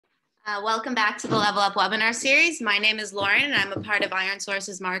Welcome back to the Level Up webinar series. My name is Lauren and I'm a part of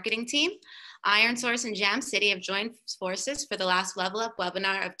ironSource's marketing team. ironSource and Jam City have joined forces for the last Level Up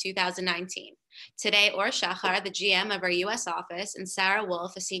webinar of 2019. Today, Shachar, the GM of our US office, and Sarah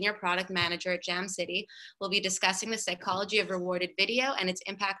Wolf, a senior product manager at Jam City, will be discussing the psychology of rewarded video and its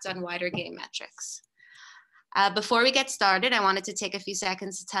impact on wider game metrics. Before we get started, I wanted to take a few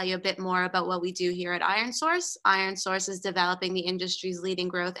seconds to tell you a bit more about what we do here at ironSource. ironSource is developing the industry's leading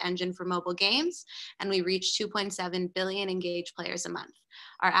growth engine for mobile games, and we reach 2.7 billion engaged players a month.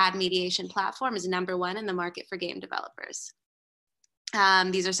 Our ad mediation platform is #1 in the market for game developers.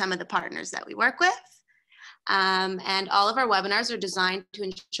 These are some of the partners that we work with. And all of our webinars are designed to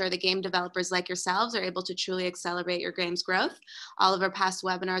ensure that game developers like yourselves are able to truly accelerate your game's growth. All of our past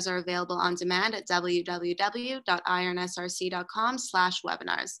webinars are available on demand at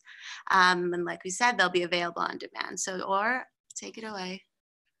www.ironsrc.com/webinars. And like we said, they'll be available on demand. So, take it away.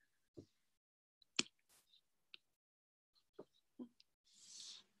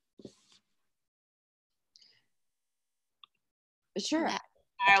 Sure.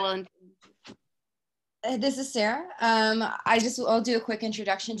 This is Sarah. I'll do a quick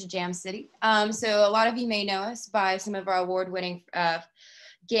introduction to Jam City. So a lot of you may know us by some of our award-winning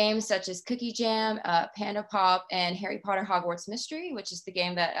games such as Cookie Jam, Panda Pop, and Harry Potter Hogwarts Mystery, which is the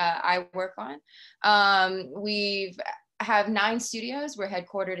game that I work on. We have 9 studios. We're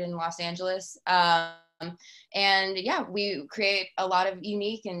headquartered in Los Angeles. And yeah, we create a lot of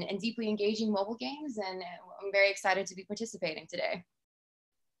unique and deeply engaging mobile games, and I'm very excited to be participating today.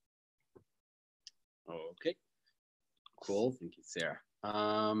 Okay, cool. Thank you, Sarah.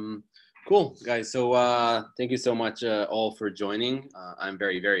 Cool, guys. So thank you so much all for joining. I'm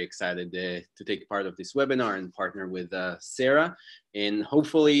very, very excited to take part of this webinar and partner with Sarah. And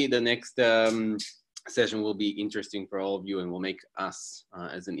hopefully the next session will be interesting for all of you and will make us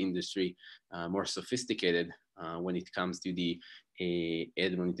as an industry more sophisticated when it comes to the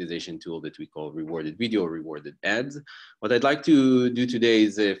ad monetization tool that we call rewarded video, rewarded ads. What I'd like to do today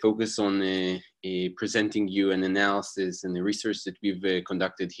is focus on presenting you an analysis and the research that we've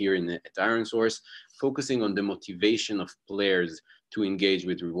conducted here at ironSource, focusing on the motivation of players to engage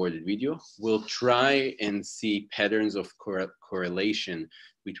with rewarded video. We'll try and see patterns of correlation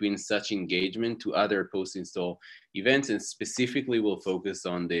between such engagement to other post-install events, and specifically we'll focus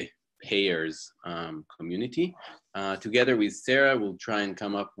on the payers community. Together with Sarah, we'll try and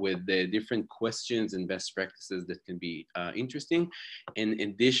come up with the different questions and best practices that can be interesting, and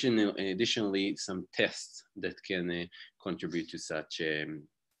additionally some tests that can contribute to such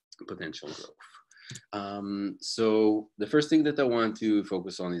potential growth. So the first thing that I want to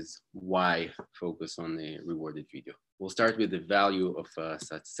focus on is why focus on the rewarded video. We'll start with the value of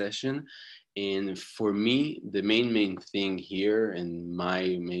such session. And for me, the main thing here and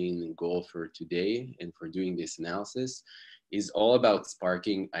my main goal for today and for doing this analysis is all about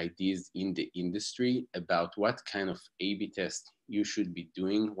sparking ideas in the industry about what kind of A/B test you should be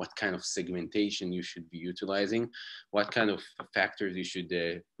doing, what kind of segmentation you should be utilizing, what kind of factors you should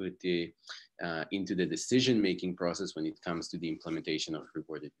put into the decision-making process when it comes to the implementation of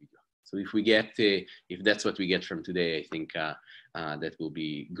rewarded video. So if that's what we get from today, I think that will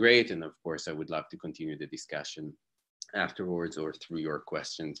be great. And of course, I would love to continue the discussion afterwards or through your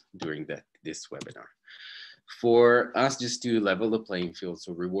questions during this webinar. For us, just to level the playing field,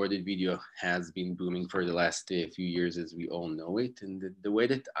 so rewarded video has been booming for the last few years, as we all know it. And the way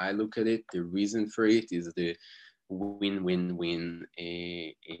that I look at it, the reason for it is the win-win-win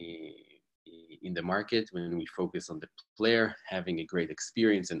in the market. When we focus on the player having a great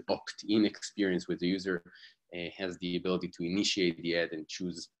experience, and opt-in experience with the user has the ability to initiate the ad and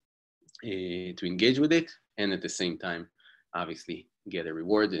choose to engage with it, and at the same time, obviously get a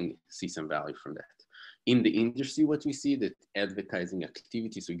reward and see some value from that. In the industry, what we see that advertising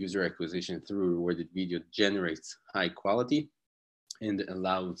activity, so user acquisition through rewarded video, generates high quality and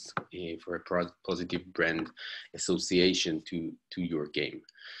allows for a positive brand association to your game.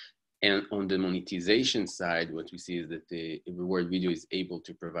 And on the monetization side, what we see is that the reward video is able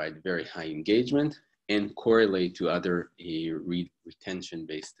to provide very high engagement and correlate to other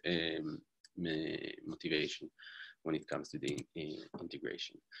retention-based motivation when it comes to the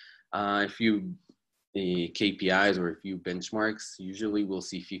integration. A few KPIs or a few benchmarks, usually we'll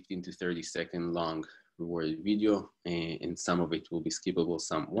see 15 to 30 second long rewarded video, and some of it will be skippable,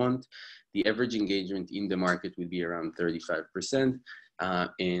 some won't. The average engagement in the market would be around 35%.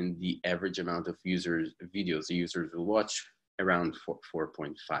 And the average amount of videos the users will watch around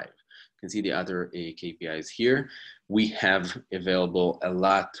 4.5. You can see the other KPIs here. We have available a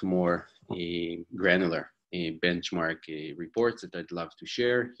lot more granular benchmark reports that I'd love to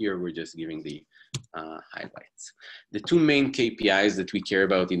share. Here, we're just giving the highlights. The two main KPIs that we care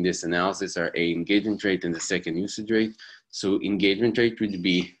about in this analysis are engagement rate and the second usage rate. So engagement rate would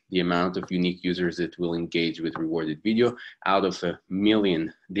be the amount of unique users that will engage with rewarded video. Out of 1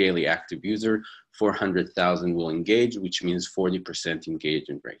 million daily active user, 400,000 will engage, which means 40%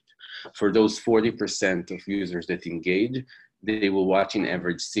 engagement rate. For those 40% of users that engage, they will watch in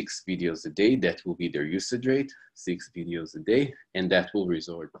average 6 videos a day. That will be their usage rate, 6 videos a day. And that will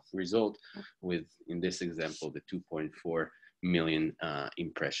result with, in this example, the 2.4 million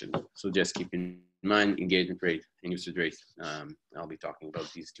impressions. So just keep in mind engagement rate and usage rate. I'll be talking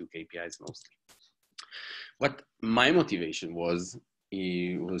about these two KPIs mostly. What my motivation was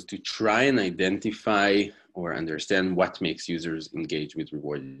to try and identify or understand what makes users engage with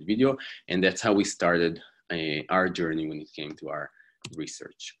rewarded video. And that's how we started our journey when it came to our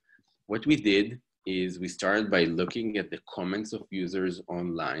research. What we did is we started by looking at the comments of users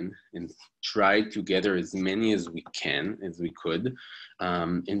online and tried to gather as many as we could,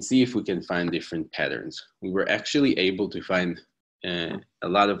 and see if we can find different patterns. We were actually able to find a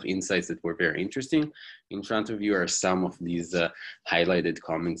lot of insights that were very interesting. In front of you are some of these highlighted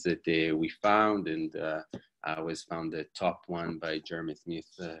comments that we found, and I always found the top one by Jeremy Smith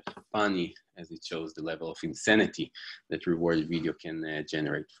funny, as it shows the level of insanity that rewarded video can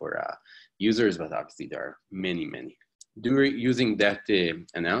generate for users, but obviously there are many, many. Using that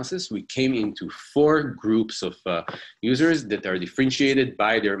analysis, we came into 4 groups of users that are differentiated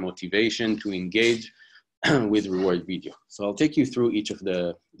by their motivation to engage with reward video. So I'll take you through each of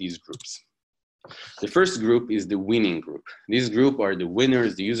these groups. The first group is the winning group. This group are the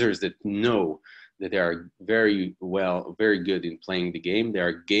winners, the users that know that they are very good in playing the game. They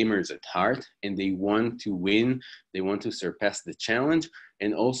are gamers at heart and they want to win. They want to surpass the challenge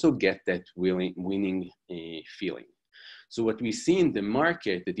and also get that winning feeling. So what we see in the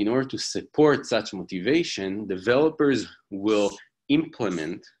market, that in order to support such motivation, developers will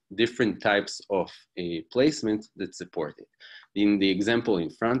implement different types of placement that support it. In the example in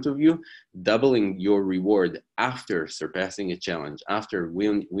front of you, doubling your reward after surpassing a challenge, after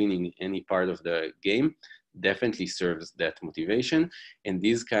winning any part of the game, definitely serves that motivation. And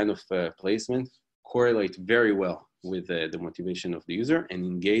these kind of placements correlate very well with the motivation of the user and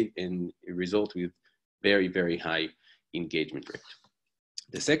engage and result with very, very high engagement rate.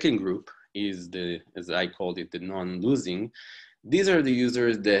 The second group is as I called it, the non-losing. These are the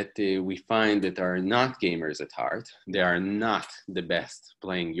users that we find that are not gamers at heart. They are not the best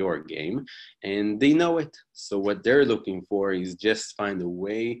playing your game, and they know it. So what they're looking for is just find a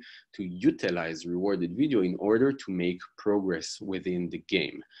way to utilize rewarded video in order to make progress within the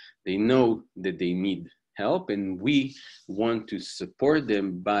game. They know that they need help, and we want to support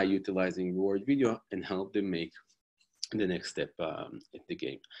them by utilizing reward video and help them make the next step in the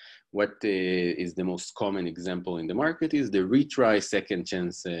game. What is the most common example in the market is the retry second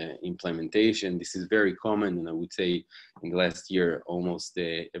chance implementation. This is very common, and I would say in the last year almost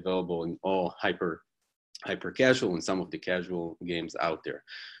available in all hyper casual and some of the casual games out there.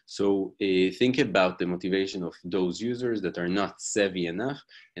 So think about the motivation of those users that are not savvy enough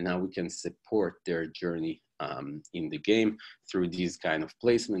and how we can support their journey in the game through these kind of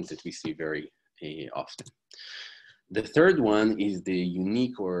placements that we see very often. The third one is the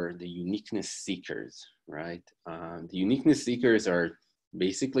unique or the uniqueness seekers, right? The uniqueness seekers are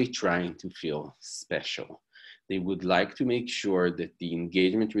basically trying to feel special. They would like to make sure that the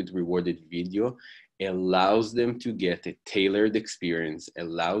engagement with rewarded video allows them to get a tailored experience,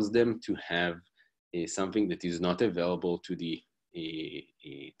 allows them to have something that is not available to the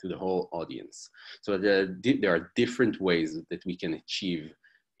whole audience. So there are different ways that we can achieve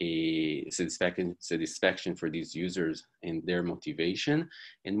a satisfaction for these users and their motivation.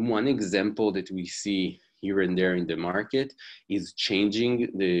 And one example that we see here and there in the market is changing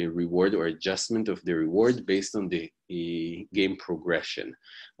the reward or adjustment of the reward based on the game progression.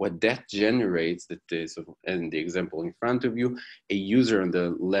 What that generates, so in the example in front of you, a user on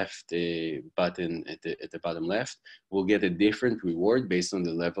the left button at the bottom left will get a different reward based on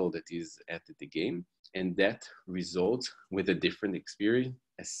the level that is at the game. And that results with a different experience,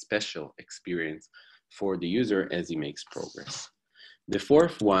 a special experience for the user as he makes progress. The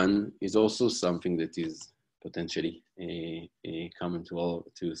fourth one is also something that is potentially common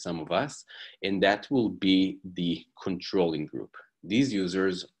to some of us, and that will be the controlling group. These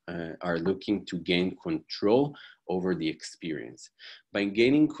users are looking to gain control over the experience. By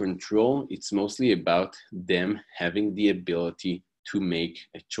gaining control, it's mostly about them having the ability to make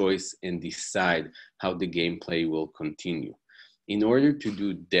a choice and decide how the gameplay will continue. In order to do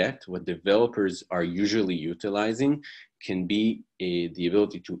that, what developers are usually utilizing can be the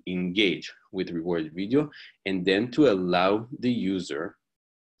ability to engage with rewarded video and then to allow the user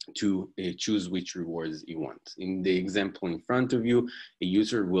to choose which rewards you want. In the example in front of you, a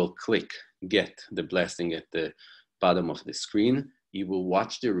user will click get the blessing at the bottom of the screen. You will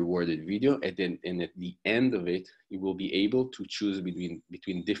watch the rewarded video, and at the end of it, you will be able to choose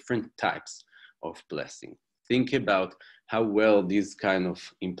between different types of blessing. Think about how well this kind of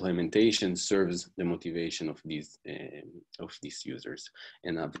implementation serves the motivation of these users,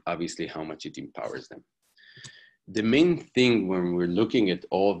 and obviously how much it empowers them. The main thing when we're looking at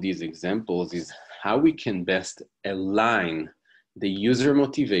all of these examples is how we can best align the user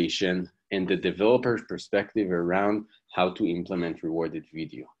motivation and the developer perspective around how to implement rewarded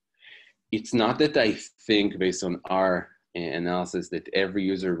video. It's not that I think based on our analysis that every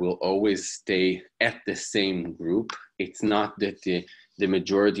user will always stay at the same group. It's not that the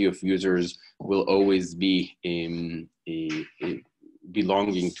majority of users will always be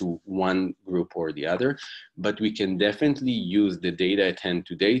belonging to one group or the other, but we can definitely use the data at hand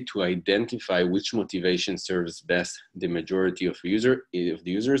today to identify which motivation serves best the majority of the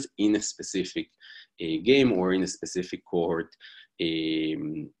users in a specific game or in a specific cohort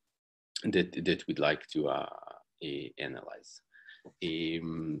that we'd like to analyze.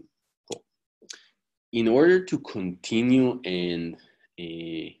 Cool. In order to continue and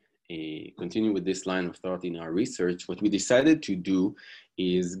continue with this line of thought in our research, what we decided to do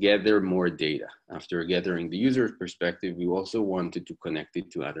is gather more data. After gathering the user perspective, we also wanted to connect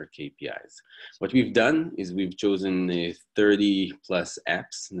it to other KPIs. What we've done is we've chosen 30 plus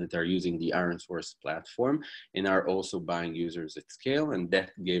apps that are using the ironSource platform and are also buying users at scale, and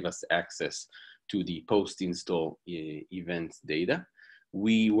that gave us access to the post-install events data.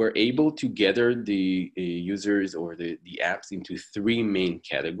 We were able to gather the users or the apps into three main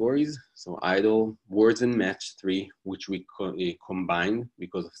categories. So idle, words and match 3, which we combined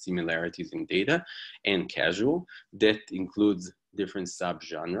because of similarities in data, and casual, that includes different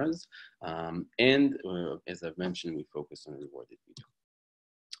subgenres. As I've mentioned, we focus on rewarded video.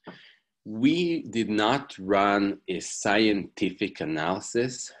 We did not run a scientific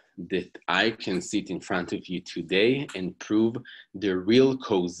analysis that I can sit in front of you today and prove the real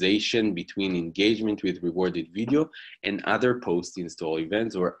causation between engagement with rewarded video and other post-install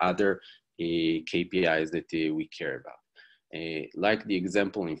events or other KPIs that we care about. Like the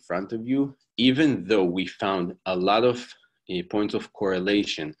example in front of you, even though we found a lot of points of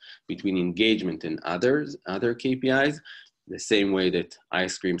correlation between engagement and other KPIs, the same way that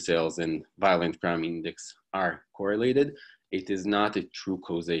ice cream sales and violent crime index are correlated, it is not a true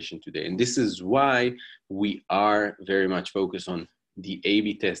causation today. And this is why we are very much focused on the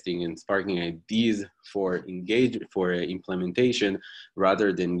A/B testing and sparking ideas for implementation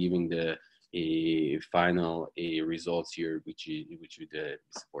rather than giving the final results here, which would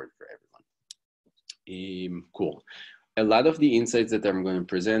support for everyone. Cool. A lot of the insights that I'm going to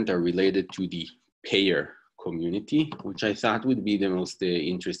present are related to the payer community, which I thought would be the most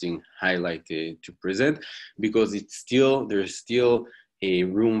interesting highlight to present, because there's still a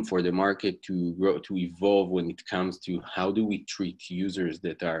room for the market to grow, to evolve when it comes to how do we treat users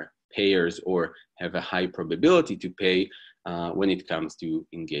that are payers or have a high probability to pay when it comes to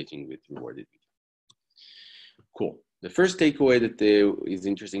engaging with rewarded video. Cool. The first takeaway that is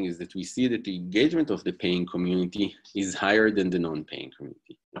interesting is that we see that the engagement of the paying community is higher than the non-paying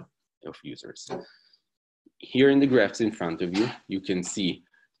community of users. Here in the graphs in front of you, you can see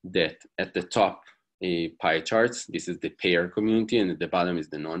that at the top pie charts, this is the payer community, and at the bottom is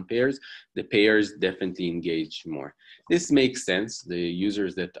the non-payers. The payers definitely engage more. This makes sense. The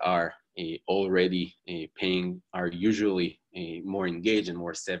users that are already paying are usually more engaged and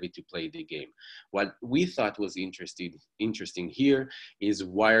more savvy to play the game. What we thought was interesting here is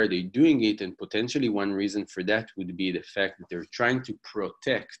why are they doing it, and potentially one reason for that would be the fact that they're trying to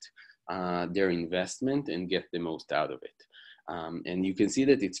protect their investment and get the most out of it. And you can see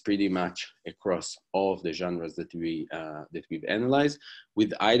that it's pretty much across all of the genres that we've analyzed,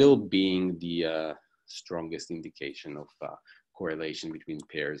 with idle being the strongest indication of correlation between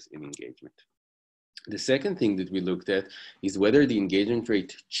pairs and engagement. The second thing that we looked at is whether the engagement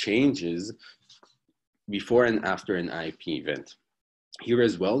rate changes before and after an IP event. Here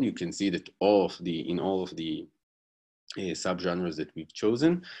as well, you can see that in all of the subgenres that we've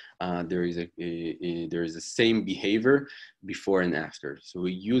chosen, there is the same behavior before and after. So a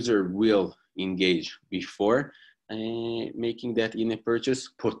user will engage before making that in-app purchase.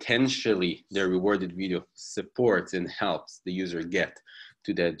 Potentially, the rewarded video supports and helps the user get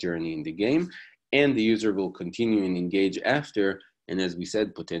to that journey in the game. and the user will continue and engage after. And as we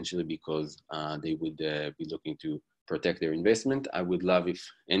said, potentially because they would be looking to protect their investment. I would love if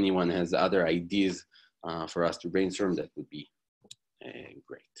anyone has other ideas for us to brainstorm. That would be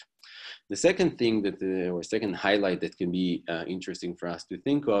great. The second thing that, or second highlight that can be interesting for us to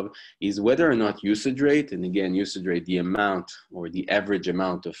think of is whether or not usage rate, and again, usage rate, the amount or the average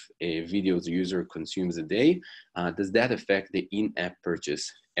amount of videos a user consumes a day, does that affect the in-app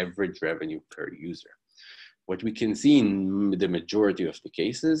purchase average revenue per user? What we can see in the majority of the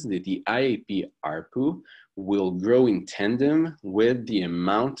cases that the IAP ARPU will grow in tandem with the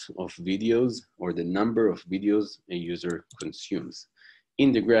amount of videos or the number of videos a user consumes.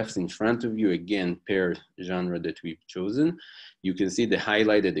 In the graphs in front of you, again, per genre that we've chosen, you can see the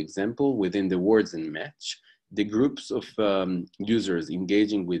highlighted example within the words and match. The groups of users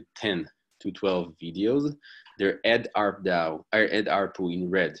engaging with 10 to 12 videos, their ad ARPU in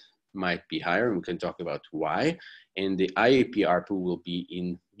red might be higher, and we can talk about why, and the IAP ARPU will be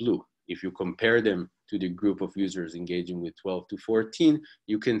in blue. If you compare them to the group of users engaging with 12 to 14,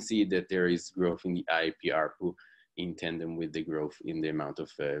 you can see that there is growth in the IAP ARPU in tandem with the growth in the amount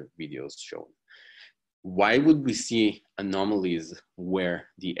of videos shown. Why would we see anomalies where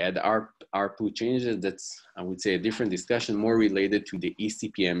the ad ARPU changes? That's, I would say, a different discussion, more related to the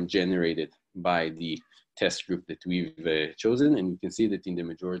eCPM generated by the test group that we've chosen. And you can see that in the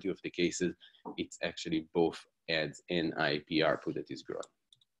majority of the cases, it's actually both ads and IAP ARPU that is growing.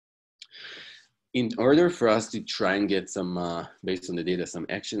 In order for us to try and get some, based on the data, some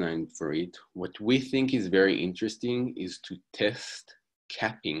action line for it, what we think is very interesting is to test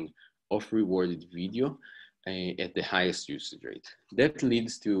capping of rewarded video at the highest usage rate. That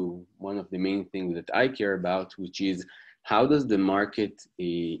leads to one of the main things that I care about, which is how does the market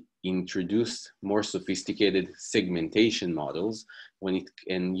introduce more sophisticated segmentation models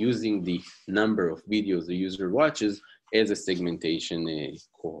and using the number of videos the user watches as a segmentation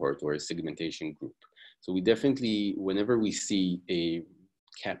cohort or a segmentation group. So we definitely, whenever we see a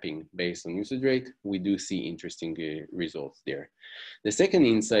capping based on usage rate, we do see interesting results there. The second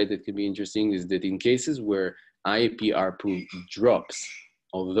insight that can be interesting is that in cases where IAP ARPU drops,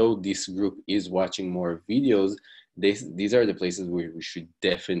 although this group is watching more videos, these are the places where we should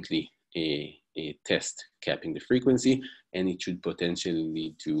definitely test capping the frequency, and it should potentially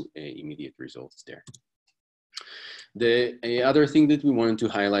lead to immediate results there. The other thing that we wanted to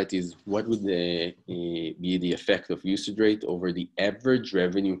highlight is what would be the effect of usage rate over the average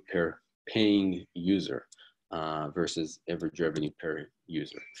revenue per paying user versus average revenue per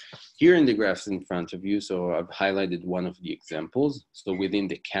user. Here in the graphs in front of you, so I've highlighted one of the examples. So within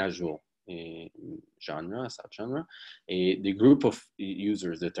the casual subgenre, the group of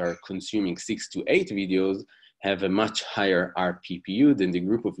users that are consuming 6 to 8 videos have a much higher RPPU than the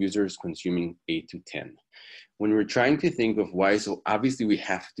group of users consuming 8 to 10. When we're trying to think of why, so obviously we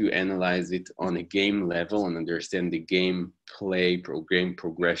have to analyze it on a game level and understand the game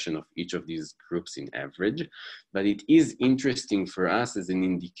progression of each of these groups in average. But it is interesting for us as an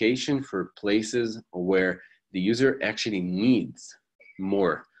indication for places where the user actually needs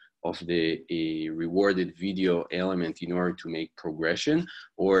more of the rewarded video element in order to make progression,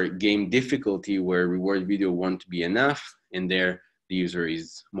 or game difficulty where reward video won't be enough, and there the user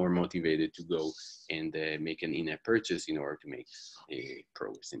is more motivated to go and make an in-app purchase in order to make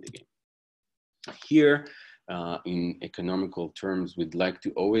progress in the game. Here, in economical terms, we'd like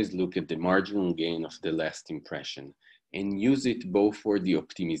to always look at the marginal gain of the last impression and use it both for the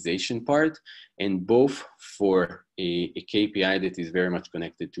optimization part and both for a KPI that is very much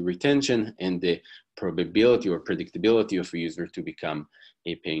connected to retention and the probability or predictability of a user to become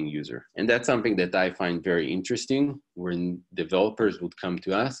a paying user. And that's something that I find very interesting, when developers would come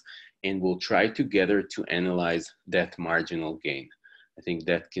to us and we'll try together to analyze that marginal gain. I think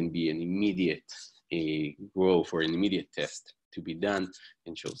that can be an immediate growth or an immediate test to be done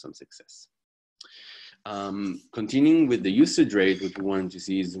and show some success. Continuing with the usage rate, what we want to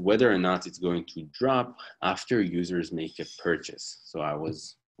see is whether or not it's going to drop after users make a purchase. So I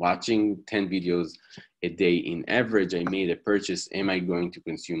was watching 10 videos a day in average, I made a purchase. Am I going to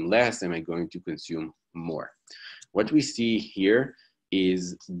consume less? Am I going to consume more? What we see here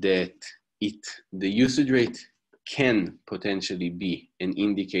is that the usage rate can potentially be an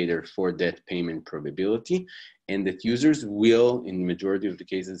indicator for that payment probability, and that users will, in the majority of the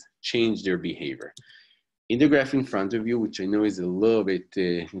cases, change their behavior. In the graph in front of you, which I know is a little bit,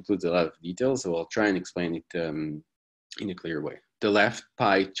 includes a lot of details, so I'll try and explain it in a clear way. The left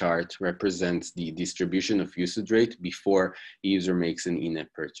pie chart represents the distribution of usage rate before a user makes an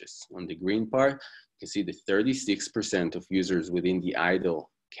in-app purchase. On the green part, you can see the 36% of users within the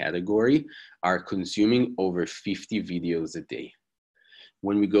idle category are consuming over 50 videos a day.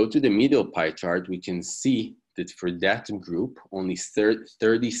 When we go to the middle pie chart, we can see that for that group, only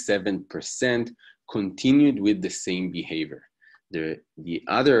 37% continued with the same behavior. The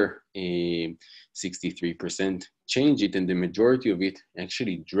other 63% changed it, and the majority of it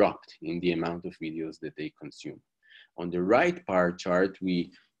actually dropped in the amount of videos that they consume. On the right bar chart,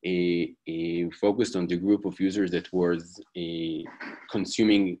 we focused on the group of users that was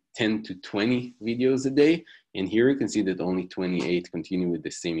consuming 10 to 20 videos a day. And here you can see that only 28 continue with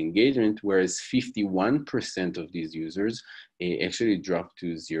the same engagement, whereas 51% of these users actually dropped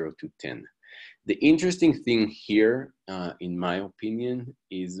to 0 to 10. The interesting thing here, in my opinion,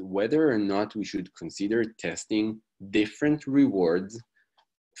 is whether or not we should consider testing different rewards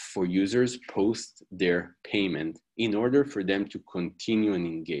for users post their payment in order for them to continue and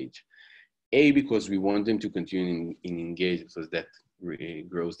engage. A, because we want them to continue and engage because that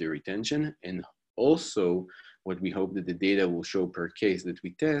grows their retention. And also what we hope that the data will show per case that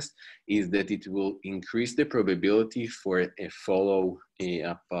we test is that it will increase the probability for a follow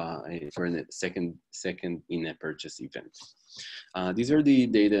up for a second in-app purchase event. These are the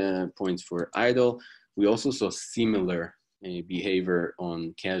data points for idle. We also saw similar behavior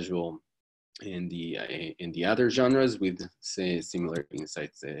on casual and the other genres with similar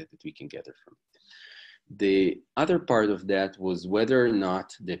insights that we can gather from it. The other part of that was whether or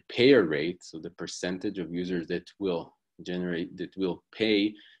not the payer rate, so the percentage of users that will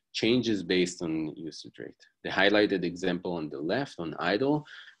pay, changes based on usage rate. The highlighted example on the left on idle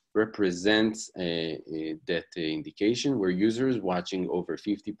represents that indication where users watching over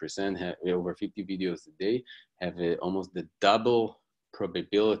 50%, over 50 videos a day, have almost the double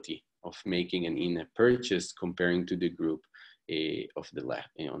probability of making an in-app purchase comparing to the group of the left,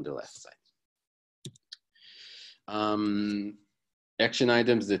 on the left side. Action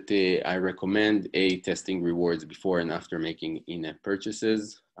items that I recommend: testing rewards before and after making in-app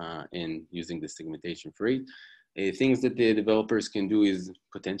purchases and using the segmentation for it. Things that the developers can do is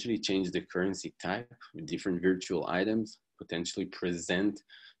potentially change the currency type with different virtual items, potentially present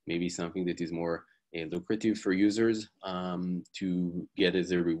maybe something that is more lucrative for users to get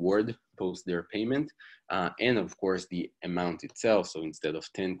as a reward post their payment. And of course the amount itself. So instead of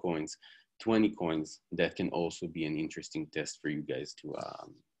 10 coins, 20 coins, that can also be an interesting test for you guys to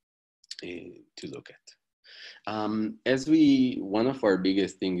look at. One of our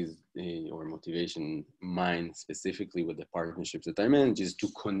biggest things or motivation, mine specifically with the partnerships that I manage, is to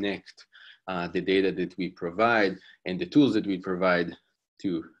connect the data that we provide and the tools that we provide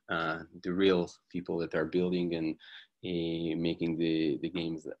to the real people that are building and making the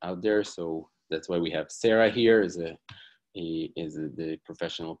games out there. So that's why we have Sarah here as the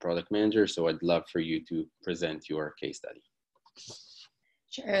professional product manager. So I'd love for you to present your case study.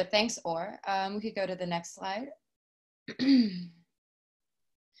 Sure, thanks, Or. We could go to the next slide.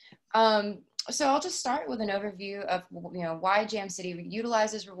 So I'll just start with an overview of why Jam City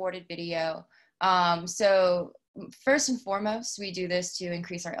utilizes rewarded video. So first and foremost, we do this to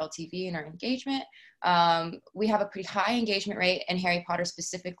increase our LTV and our engagement. We have a pretty high engagement rate in Harry Potter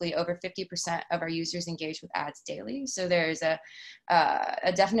specifically. Over 50% of our users engage with ads daily. So there's a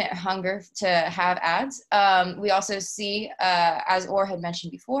definite hunger to have ads. We also see, as Or had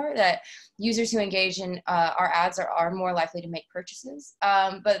mentioned before, that users who engage in our ads are more likely to make purchases.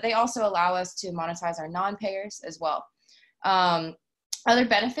 But they also allow us to monetize our non-payers as well. Other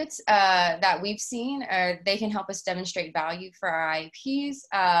benefits that we've seen are they can help us demonstrate value for our IPs,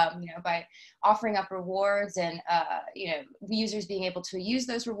 by offering up rewards and, users being able to use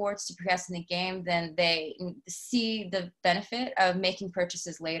those rewards to progress in the game. Then they see the benefit of making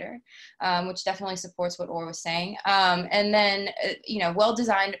purchases later, which definitely supports what Or was saying. And then,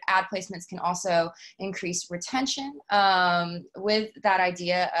 well-designed ad placements can also increase retention with that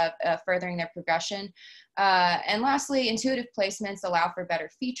idea of furthering their progression. And lastly, intuitive placements allow for better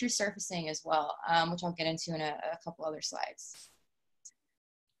feature surfacing as well, which I'll get into in a couple other slides.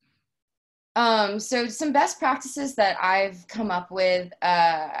 So some best practices that I've come up with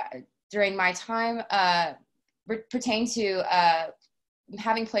during my time pertain to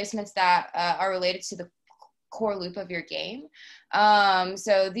having placements that are related to the core loop of your game.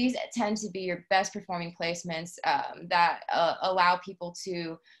 So these tend to be your best performing placements that allow people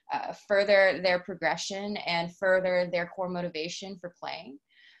to further their progression and further their core motivation for playing.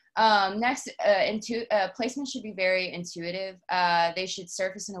 Next, placements should be very intuitive. They should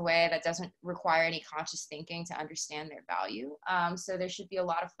surface in a way that doesn't require any conscious thinking to understand their value. So there should be a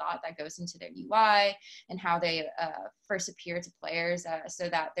lot of thought that goes into their UI and how they first appear to players so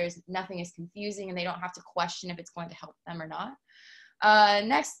that nothing is confusing and they don't have to question if it's going to help them or not.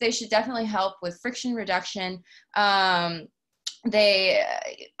 Next, they should definitely help with friction reduction.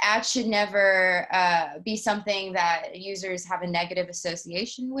 Ads should never be something that users have a negative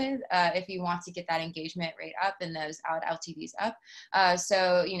association with if you want to get that engagement rate up and those ad LTVs up.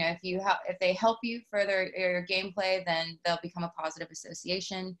 So, you know, if they help you further your gameplay, then they'll become a positive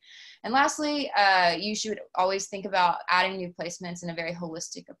association. And lastly, you should always think about adding new placements in a very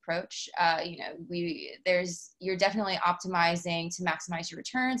holistic approach. You know, you're definitely optimizing to maximize your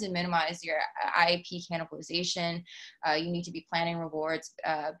returns and minimize your IAP cannibalization. You need to be planning rewards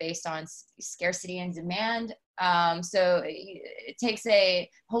based on scarcity and demand. So it takes a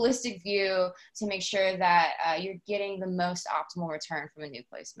holistic view to make sure that you're getting the most optimal return from a new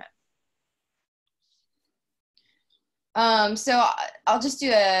placement. So I'll just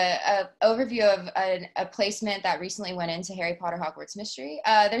do a overview of a placement that recently went into Harry Potter Hogwarts Mystery.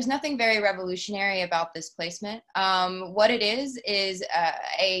 There's nothing very revolutionary about this placement. What it is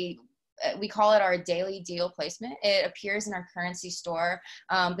we call it our daily deal placement. It appears in our currency store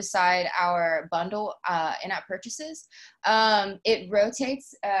beside our bundle in-app purchases. It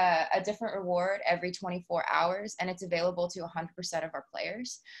rotates a different reward every 24 hours, and it's available to 100% of our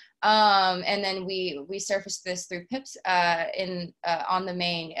players. And then we surface this through pips on the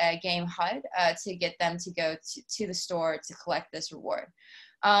main game HUD to get them to go to the store to collect this reward.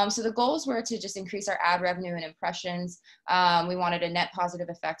 So the goals were to just increase our ad revenue and impressions. We wanted a net positive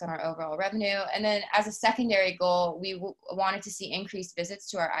effect on our overall revenue. And then as a secondary goal, we wanted to see increased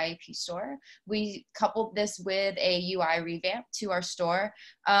visits to our IAP store. We coupled this with a UI revamp to our store.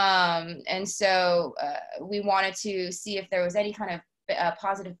 And so we wanted to see if there was any kind of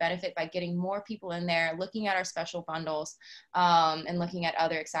positive benefit by getting more people in there, looking at our special bundles, and looking at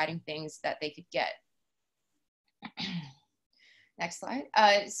other exciting things that they could get. Next slide.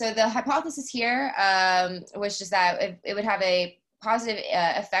 So the hypothesis here was just that it would have a positive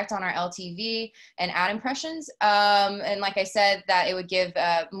effect on our LTV and ad impressions. And like I said, that it would give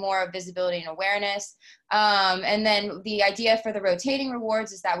more visibility and awareness. And then the idea for the rotating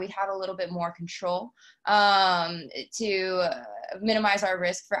rewards is that we'd have a little bit more control to minimize our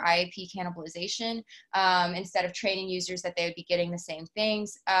risk for IAP cannibalization. Instead of training users that they would be getting the same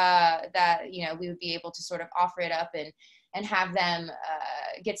things, that, you know, we would be able to sort of offer it up and have them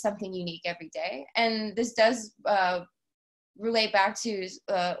get something unique every day. And this does relate back to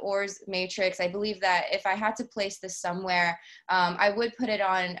Orr's matrix. I believe that if I had to place this somewhere, I would put it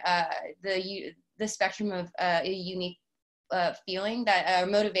on the spectrum of a unique feeling that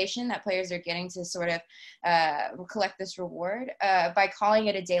motivation that players are getting to sort of collect this reward by calling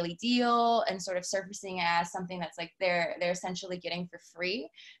it a daily deal and sort of surfacing it as something that's like they're essentially getting for free.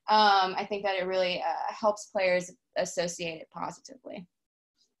 I think that it really helps players associate it positively.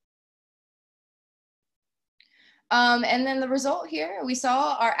 And then the result here, we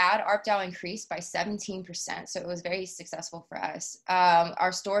saw our ad ARPDAU increase by 17%. So it was very successful for us.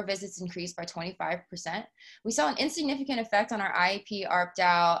 Our store visits increased by 25%. We saw an insignificant effect on our IAP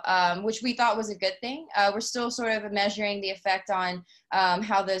ARPDAU, which we thought was a good thing. We're still sort of measuring the effect on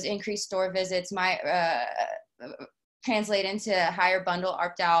how those increased store visits might translate into higher bundle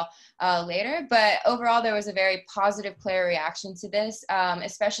ARPDAU later. But overall, there was a very positive player reaction to this,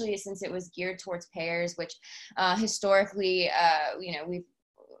 especially since it was geared towards payers, which historically, you know,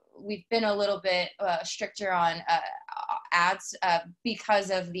 we've been a little bit stricter on ads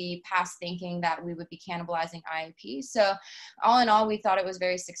because of the past thinking that we would be cannibalizing IAP. So all in all, we thought it was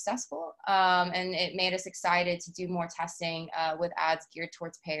very successful, and it made us excited to do more testing with ads geared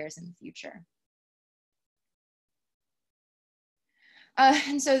towards payers in the future.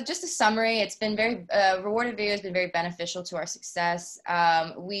 And so just a summary, it's been very, rewarded video has been very beneficial to our success.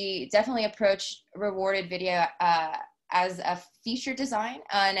 We definitely approach rewarded video as a feature design,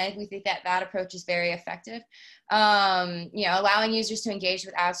 and we think that that approach is very effective. You know, allowing users to engage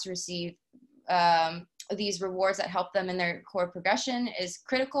with ads to receive these rewards that help them in their core progression is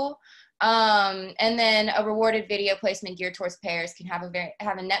critical. And then a rewarded video placement geared towards payers can have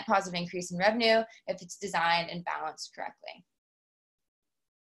a net positive increase in revenue if it's designed and balanced correctly.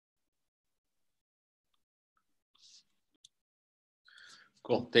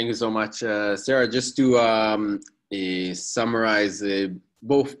 Cool. Thank you so much, Sarah. Just to summarize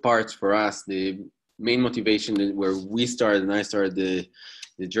both parts for us, the main motivation where we started and I started the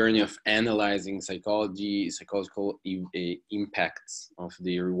journey of analyzing psychological impacts of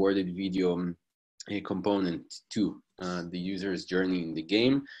the rewarded video component to the user's journey in the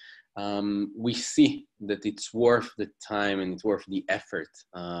game. We see that it's worth the time and it's worth the effort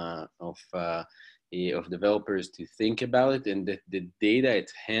of developers to think about it, and that the data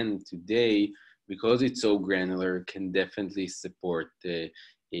at hand today because it's so granular, can definitely support the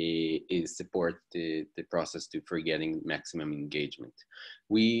process for getting maximum engagement.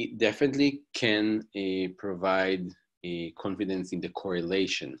 We definitely can provide confidence in the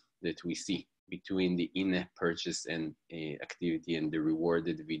correlation that we see between the in-app purchase and activity and the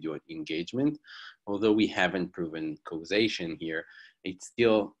rewarded video engagement. Although we haven't proven causation here, it's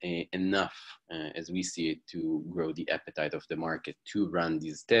still enough, as we see it, to grow the appetite of the market to run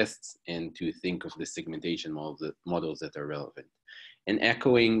these tests and to think of the segmentation models that are relevant. And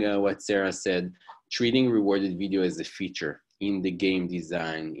echoing what Sarah said, treating rewarded video as a feature in the game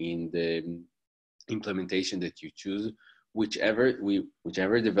design, in the implementation that you choose,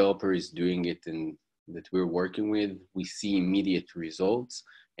 whichever developer is doing it and that we're working with, we see immediate results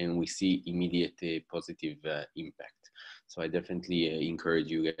and we see immediate positive impact. So I definitely encourage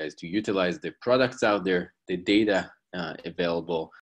you guys to utilize the products out there, the data available,